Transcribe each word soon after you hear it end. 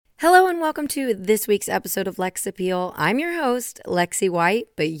welcome to this week's episode of Lex Appeal. I'm your host, Lexi White,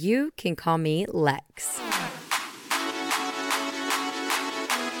 but you can call me Lex.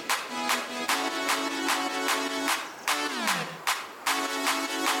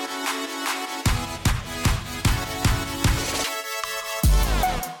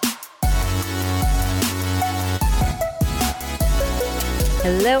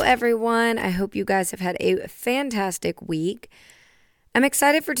 Hello, everyone. I hope you guys have had a fantastic week. I'm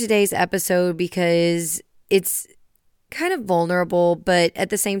excited for today's episode because it's kind of vulnerable, but at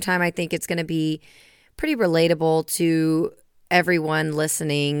the same time, I think it's going to be pretty relatable to everyone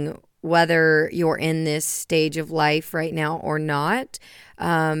listening, whether you're in this stage of life right now or not.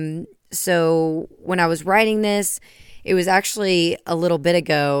 So when I was writing this, it was actually a little bit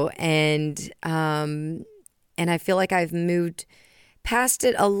ago, and I feel like I've moved past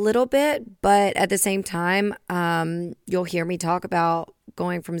it a little bit, but at the same time, you'll hear me talk about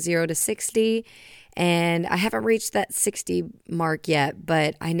going from 0 to 60, and I haven't reached that 60 mark yet,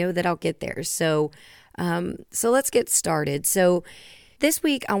 but I know that I'll get there. So let's get started. So this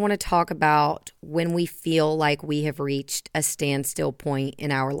week, I want to talk about when we feel like we have reached a standstill point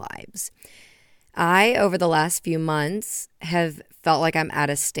in our lives. Over the last few months, have felt like I'm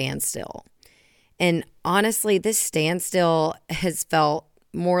at a standstill. And honestly, this standstill has felt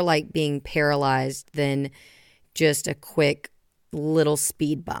more like being paralyzed than just a quick little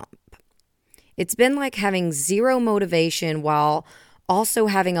speed bump. It's been like having zero motivation while also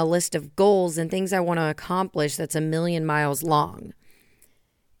having a list of goals and things I want to accomplish that's 1,000,000 miles long.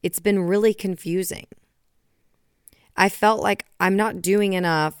 It's been really confusing. I felt like I'm not doing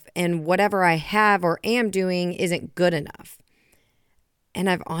enough, and whatever I have or am doing isn't good enough. And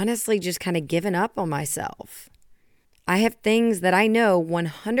I've honestly just kind of given up on myself. I have things that I know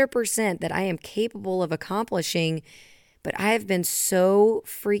 100% that I am capable of accomplishing, but I have been so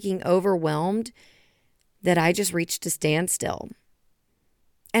freaking overwhelmed that I just reached a standstill.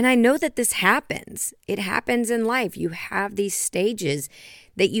 And I know that this happens. It happens in life. You have these stages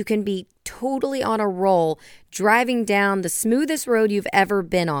that you can be totally on a roll, driving down the smoothest road you've ever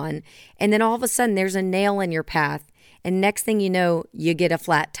been on, and then all of a sudden there's a nail in your path. And next thing you know, you get a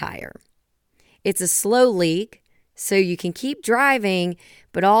flat tire. It's a slow leak, so you can keep driving,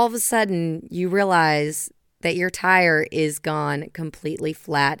 but all of a sudden you realize that your tire is gone completely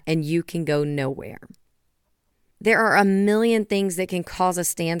flat and you can go nowhere. There are 1,000,000 things that can cause a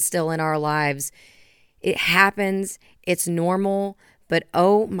standstill in our lives. It happens, it's normal, but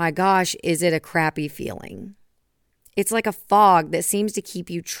oh my gosh, is it a crappy feeling? It's like a fog that seems to keep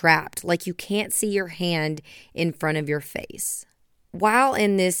you trapped, like you can't see your hand in front of your face. While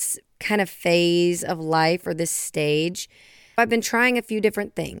in this kind of phase of life or this stage, I've been trying a few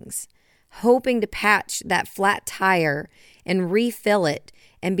different things, hoping to patch that flat tire and refill it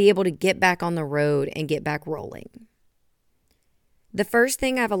and be able to get back on the road and get back rolling. The first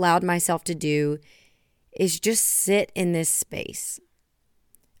thing I've allowed myself to do is just sit in this space.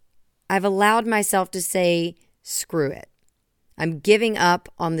 I've allowed myself to say, screw it. I'm giving up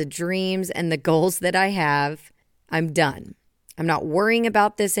on the dreams and the goals that I have. I'm done. I'm not worrying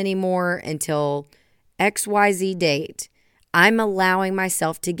about this anymore until XYZ date. I'm allowing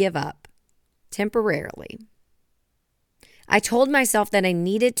myself to give up temporarily. I told myself that I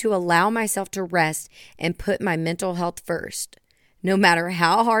needed to allow myself to rest and put my mental health first, no matter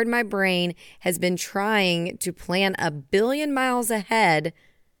how hard my brain has been trying to plan 1,000,000,000 miles ahead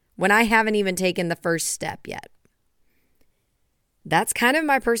when I haven't even taken the first step yet. That's kind of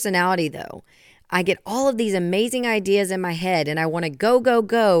my personality, though. I get all of these amazing ideas in my head and I want to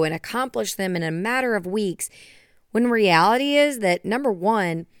go and accomplish them in a matter of weeks, when reality is that, number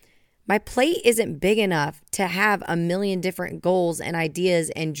one, my plate isn't big enough to have 1,000,000 different goals and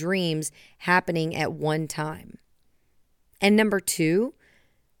ideas and dreams happening at one time. And number two,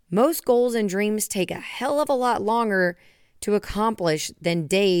 most goals and dreams take a hell of a lot longer to accomplish than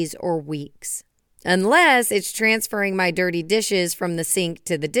days or weeks. Unless it's transferring my dirty dishes from the sink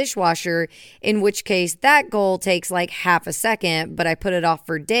to the dishwasher, in which case that goal takes like half a second, but I put it off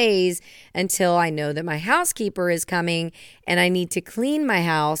for days until I know that my housekeeper is coming and I need to clean my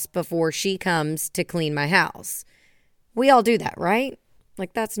house before she comes to clean my house. We all do that, right?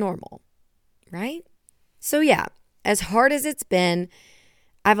 Like, that's normal, right? So yeah, as hard as it's been,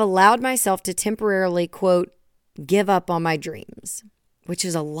 I've allowed myself to temporarily, quote, give up on my dreams, which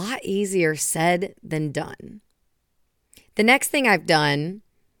is a lot easier said than done. The next thing I've done,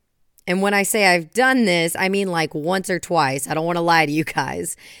 and when I say I've done this, I mean like once or twice. I don't want to lie to you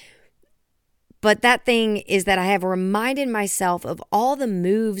guys. But that thing is that I have reminded myself of all the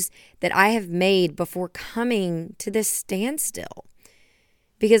moves that I have made before coming to this standstill.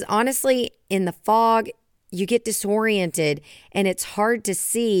 Because honestly, in the fog, you get disoriented and it's hard to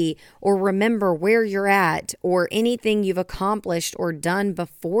see or remember where you're at or anything you've accomplished or done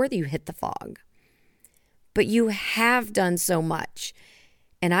before you hit the fog. But you have done so much,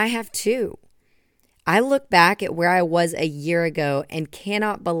 and I have too. I look back at where I was a year ago and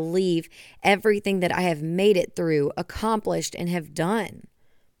cannot believe everything that I have made it through, accomplished, and have done.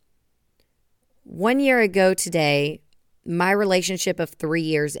 1 year ago today, my relationship of 3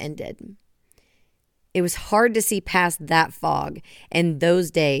 years ended. It was hard to see past that fog and those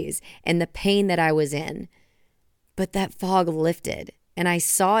days and the pain that I was in. But that fog lifted, and I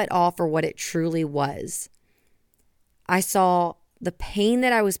saw it all for what it truly was. I saw the pain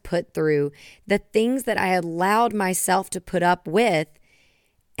that I was put through, the things that I had allowed myself to put up with,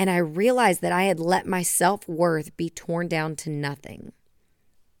 and I realized that I had let my self-worth be torn down to nothing.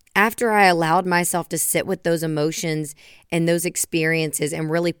 After I allowed myself to sit with those emotions and those experiences and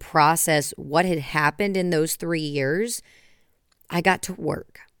really process what had happened in those 3 years, I got to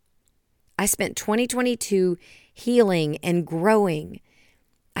work. I spent 2022 healing and growing.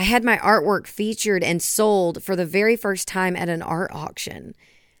 I had my artwork featured and sold for the very first time at an art auction.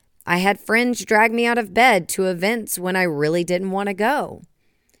 I had friends drag me out of bed to events when I really didn't want to go.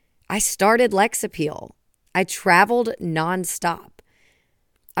 I started Lexappeal. I traveled nonstop.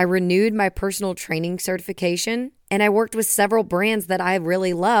 I renewed my personal training certification, and I worked with several brands that I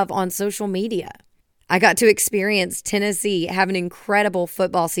really love on social media. I got to experience Tennessee have an incredible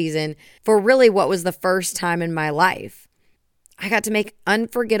football season for really what was the first time in my life. I got to make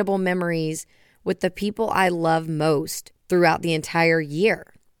unforgettable memories with the people I love most throughout the entire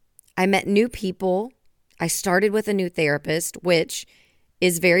year. I met new people. I started with a new therapist, which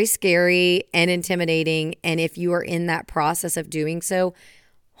is very scary and intimidating. And if you are in that process of doing so,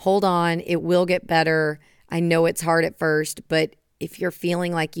 hold on, it will get better. I know it's hard at first, but if you're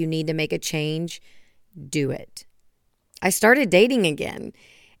feeling like you need to make a change, do it. I started dating again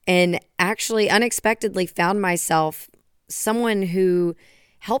and actually unexpectedly found myself someone who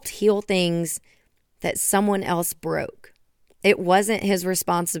helped heal things that someone else broke. It wasn't his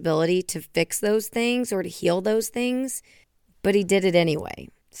responsibility to fix those things or to heal those things, but he did it anyway,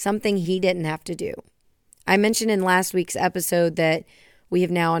 something he didn't have to do. I mentioned in last week's episode that we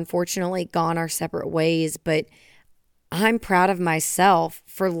have now unfortunately gone our separate ways, but I'm proud of myself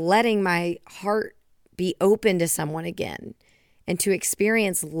for letting my heart be open to someone again and to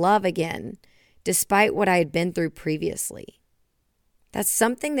experience love again, despite what I had been through previously. That's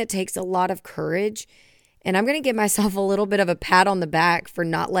something that takes a lot of courage, and I'm going to give myself a little bit of a pat on the back for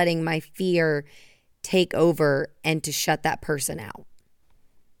not letting my fear take over and to shut that person out.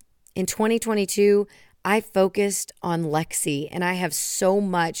 In 2022, I focused on Lexi, and I have so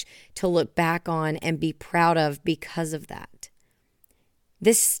much to look back on and be proud of because of that.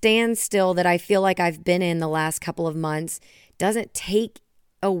 This standstill that I feel like I've been in the last couple of months doesn't take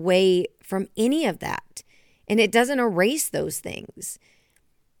away from any of that, and it doesn't erase those things.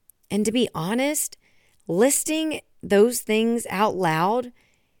 And to be honest, listing those things out loud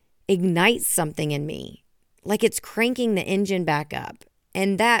ignites something in me, like it's cranking the engine back up.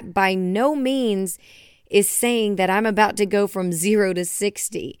 And that by no means is saying that I'm about to go from 0 to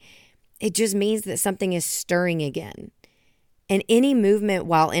 60. It just means that something is stirring again. And any movement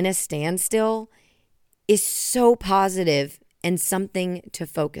while in a standstill is so positive and something to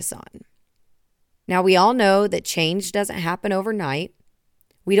focus on. Now, we all know that change doesn't happen overnight.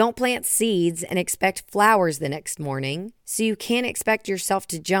 We don't plant seeds and expect flowers the next morning, so you can't expect yourself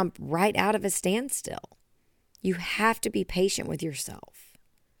to jump right out of a standstill. You have to be patient with yourself.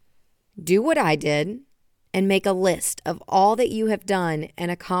 Do what I did and make a list of all that you have done and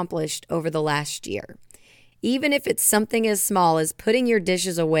accomplished over the last year. Even if it's something as small as putting your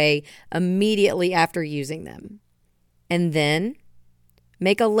dishes away immediately after using them. And then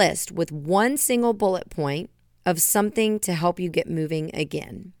make a list with one single bullet point of something to help you get moving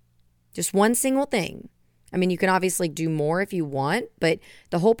again. Just one single thing. I mean, you can obviously do more if you want, but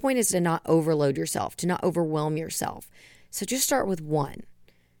the whole point is to not overload yourself, to not overwhelm yourself. So just start with one.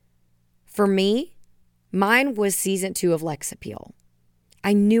 For me, mine was season 2 of Lexappeal.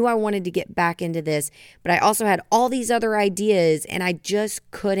 I knew I wanted to get back into this, but I also had all these other ideas and I just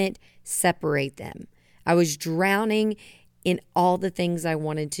couldn't separate them. I was drowning in all the things I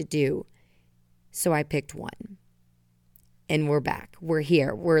wanted to do. So I picked one. And we're back. We're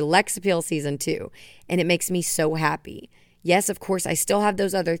here. We're Lexappeal season 2. And it makes me so happy. Yes, of course, I still have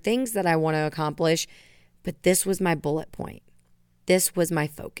those other things that I want to accomplish, but this was my bullet point. This was my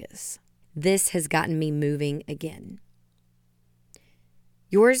focus. This has gotten me moving again.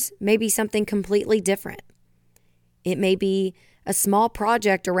 Yours may be something completely different. It may be a a small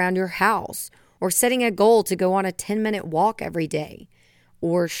project around your house, or setting a goal to go on a 10-minute walk every day,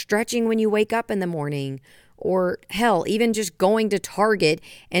 or stretching when you wake up in the morning, or hell, even just going to Target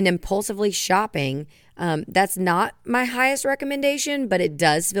and impulsively shopping. That's not my highest recommendation, but it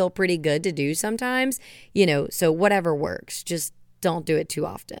does feel pretty good to do sometimes, so whatever works, just don't do it too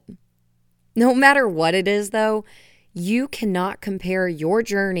often. No matter what it is, though, you cannot compare your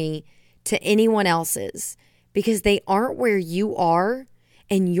journey to anyone else's because they aren't where you are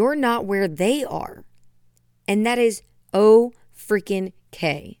and you're not where they are. And that is freaking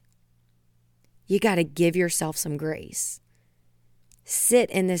K. You got to give yourself some grace. Sit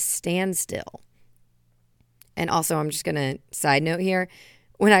in this standstill. And also, I'm just going to side note here.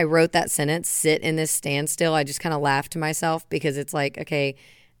 When I wrote that sentence, sit in this standstill, I just kind of laughed to myself because it's like, okay,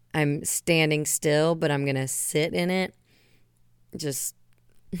 I'm standing still, but I'm going to sit in it. Just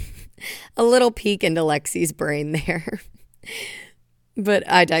a little peek into Lexi's brain there. But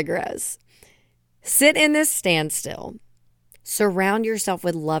I digress. Sit in this standstill. Surround yourself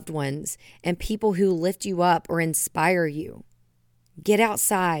with loved ones and people who lift you up or inspire you. Get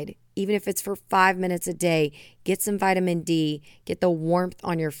outside, even if it's for 5 minutes a day. Get some vitamin D. Get the warmth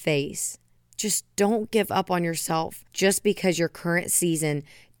on your face. Just don't give up on yourself just because your current season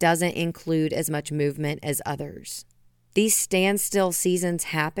doesn't include as much movement as others. These standstill seasons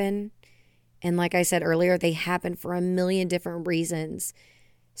happen, and like I said earlier, they happen for a million different reasons.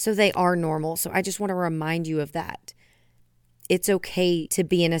 So they are normal. So I just want to remind you of that. It's okay to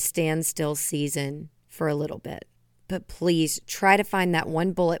be in a standstill season for a little bit, but please try to find that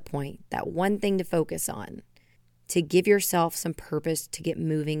one bullet point, that one thing to focus on, to give yourself some purpose to get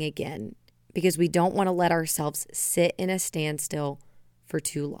moving again, because we don't want to let ourselves sit in a standstill for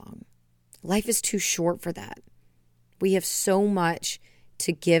too long. Life is too short for that. We have so much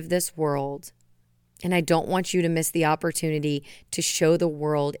to give this world, and I don't want you to miss the opportunity to show the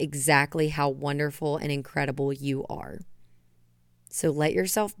world exactly how wonderful and incredible you are. So let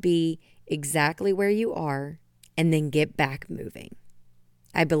yourself be exactly where you are and then get back moving.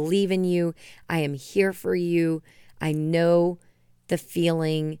 I believe in you. I am here for you. I know the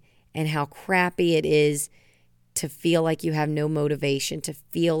feeling and how crappy it is to feel like you have no motivation, to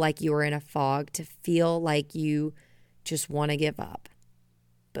feel like you are in a fog, to feel like you just want to give up.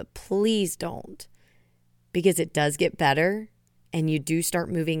 But please don't, because it does get better and you do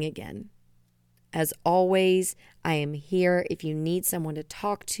start moving again. As always, I am here if you need someone to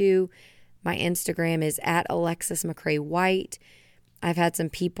talk to. My Instagram is at Alexis McCrae White. I've had some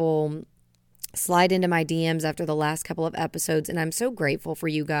people slide into my DMs after the last couple of episodes, and I'm so grateful for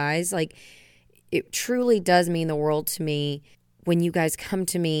you guys. Like, it truly does mean the world to me when you guys come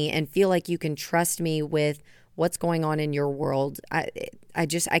to me and feel like you can trust me with what's going on in your world. I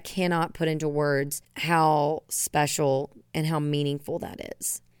cannot put into words how special and how meaningful that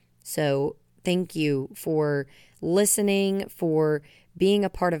is. So thank you for listening, for being a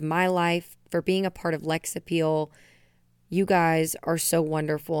part of my life, for being a part of Lex Appeal. You guys are so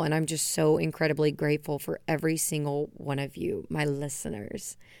wonderful, and I'm just so incredibly grateful for every single one of you, my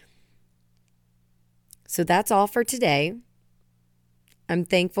listeners. So that's all for today. I'm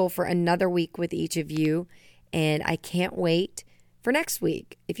thankful for another week with each of you, and I can't wait for next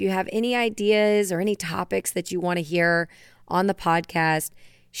week. If you have any ideas or any topics that you want to hear on the podcast,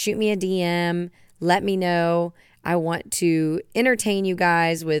 shoot me a DM. Let me know. I want to entertain you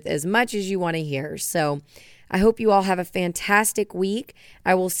guys with as much as you want to hear. So I hope you all have a fantastic week.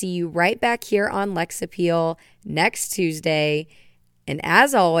 I will see you right back here on Lex Appeal next Tuesday. And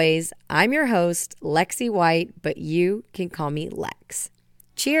as always, I'm your host, Lexi White, but you can call me Lex.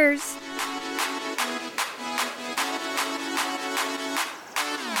 Cheers.